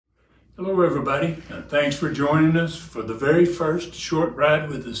Hello, everybody. Thanks for joining us for the very first Short Ride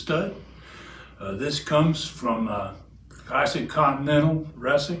with the Stud. This comes from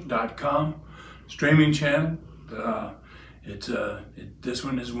ClassicContinentalWrestling.com streaming channel. This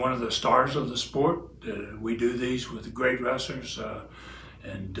one is one of the stars of the sport. We do these with great wrestlers,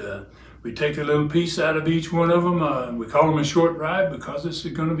 and we take a little piece out of each one of them. We call them a short ride because this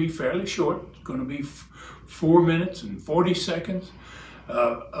is going to be fairly short. It's going to be 4 minutes and 40 seconds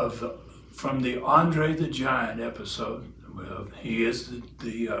from the Andre the Giant episode. Well, he is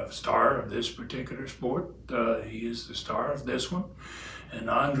the star of this particular sport. He is the star of this one, and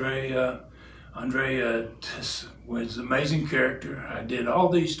Andre was an amazing character. I did all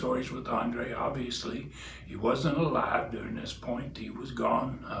these stories with Andre. Obviously, he wasn't alive during this point. He was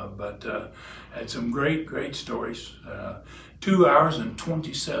gone, but had some great stories. 2 hours and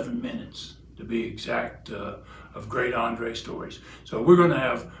 27 minutes, to be exact, of great Andre stories. So we're going to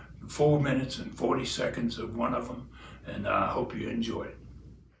have 4 minutes and 40 seconds of one of them, and I hope you enjoy it.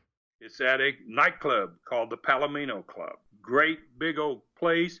 It's at a nightclub called the Palomino Club. Great big old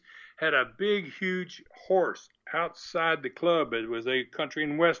place. Had a big, huge horse outside the club. It was a country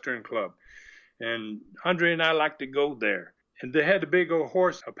and western club. And Andre and I liked to go there. And they had a big old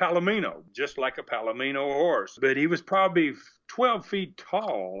horse, a Palomino, just like a Palomino horse. But he was probably 12 feet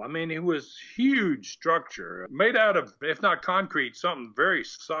tall. I mean, it was huge structure, made out of, if not concrete, something very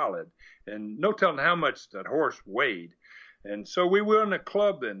solid. And no telling how much that horse weighed. And so we were in a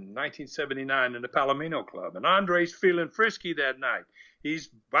club in 1979 in the Palomino Club. And Andre's feeling frisky that night. He's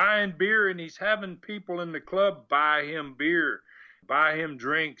buying beer and he's having people in the club buy him beer, buy him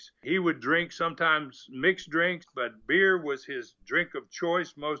drinks. He would drink sometimes mixed drinks, but beer was his drink of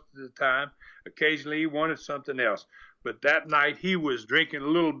choice most of the time. Occasionally he wanted something else. But that night he was drinking a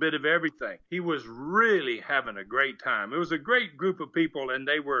little bit of everything. He was really having a great time. It was a great group of people and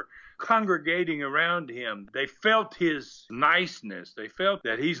they were congregating around him. They felt his niceness. They felt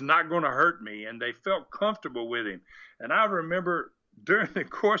that he's not going to hurt me, and they felt comfortable with him. And I remember during the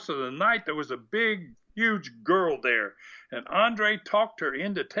course of the night, there was a big, huge girl there, and Andre talked her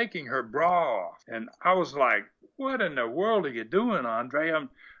into taking her bra off. And I was like, what in the world are you doing, Andre? I'm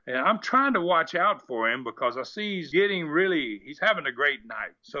trying to watch out for him because I see he's having a great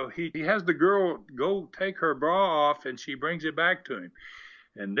night. So he has the girl go take her bra off, and she brings it back to him.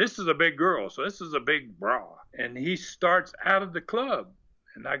 And this is a big girl, so this is a big bra. And he starts out of the club.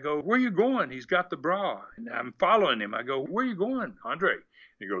 And I go, where you going? He's got the bra. And I'm following him. I go, where you going, Andre?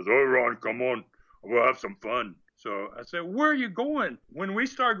 He goes, oh, Ron, come on. We'll have some fun. So I said, where are you going? When we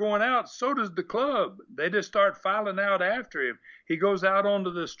start going out, so does the club. They just start filing out after him. He goes out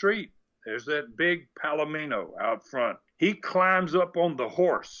onto the street. There's that big Palomino out front. He climbs up on the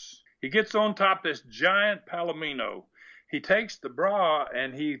horse. He gets on top this giant Palomino. He takes the bra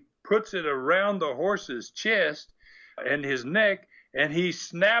and he puts it around the horse's chest and his neck, and he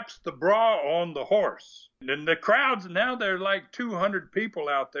snaps the bra on the horse. And the crowds, now there are like 200 people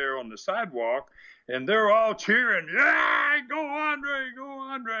out there on the sidewalk, and they're all cheering, yeah, go Andre, go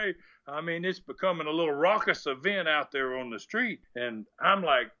Andre. I mean, it's becoming a little raucous event out there on the street. And I'm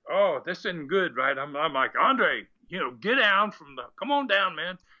like, oh, this isn't good, right? I'm like, Andre, get down come on down,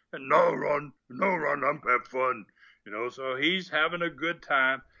 man. And no, Ron, I'm having fun. So he's having a good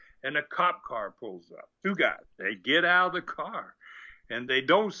time, and a cop car pulls up. 2 guys. They get out of the car, and they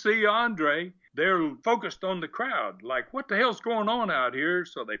don't see Andre. They're focused on the crowd, like, what the hell's going on out here?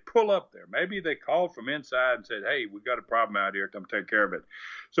 So they pull up there. Maybe they called from inside and said, hey, we got a problem out here. Come take care of it.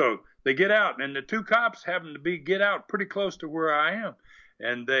 So they get out, and the 2 cops happen to get out pretty close to where I am.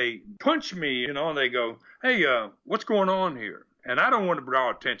 And they punch me, and they go, hey, what's going on here? And I don't want to draw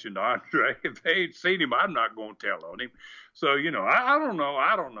attention to Andre. If they ain't seen him, I'm not going to tell on him. So, I don't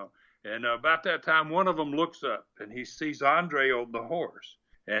know. And about that time, one of them looks up, and he sees Andre on the horse.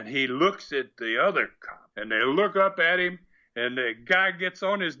 And he looks at the other cop, and they look up at him, and the guy gets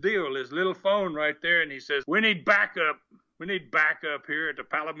on his deal, his little phone right there, and he says, we need backup. We need backup here at the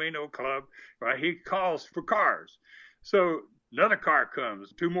Palomino Club. Right? He calls for cars. So another car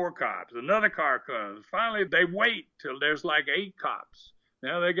comes, 2 more cops. Another car comes. Finally, they wait till there's like 8 cops.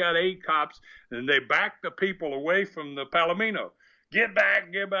 Now they got 8 cops, and they back the people away from the Palomino. Get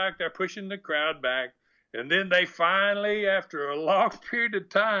back. They're pushing the crowd back. And then they finally, after a long period of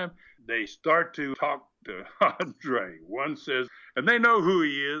time, they start to talk to Andre. One says, and they know who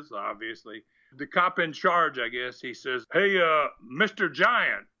he is, obviously. The cop in charge, I guess, he says, hey, Mr.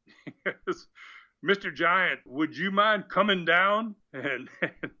 Giant. Mr. Giant, would you mind coming down? And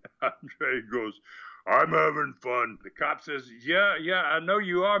Andre goes, I'm having fun. The cop says, yeah, I know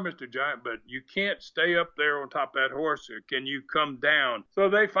you are, Mr. Giant, but you can't stay up there on top of that horse. Can you come down? So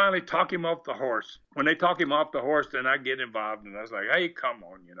they finally talk him off the horse. When they talk him off the horse, then I get involved, and I was like, hey, come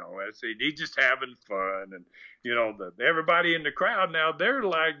on, I said, he's just having fun. And, everybody in the crowd now, they're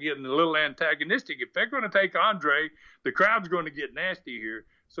like getting a little antagonistic. If they're going to take Andre, the crowd's going to get nasty here.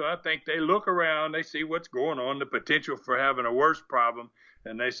 So I think they look around, they see what's going on, the potential for having a worse problem,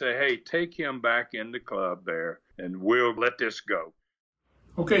 and they say, hey, take him back in the club there, and we'll let this go.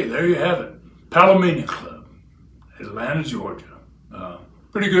 Okay, there you have it. Palomino Club, Atlanta, Georgia.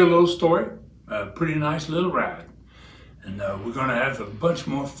 Pretty good little story. Pretty nice little ride. And we're going to have a bunch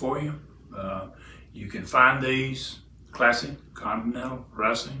more for you. You can find these,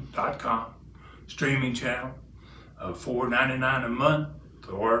 ClassicContinentalWrestling.com, streaming channel, $4.99 a month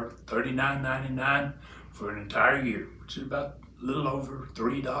or $39.99 for an entire year, which is about a little over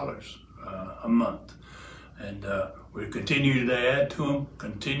 $3 a month. And we continue to add to them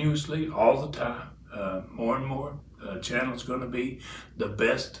continuously all the time. More and more. Channel is going to be the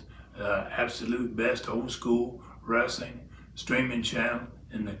best, absolute best old school wrestling streaming channel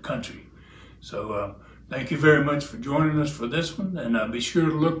in the country. So thank you very much for joining us for this one, and be sure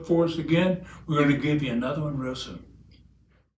to look for us again. We're going to give you another one real soon.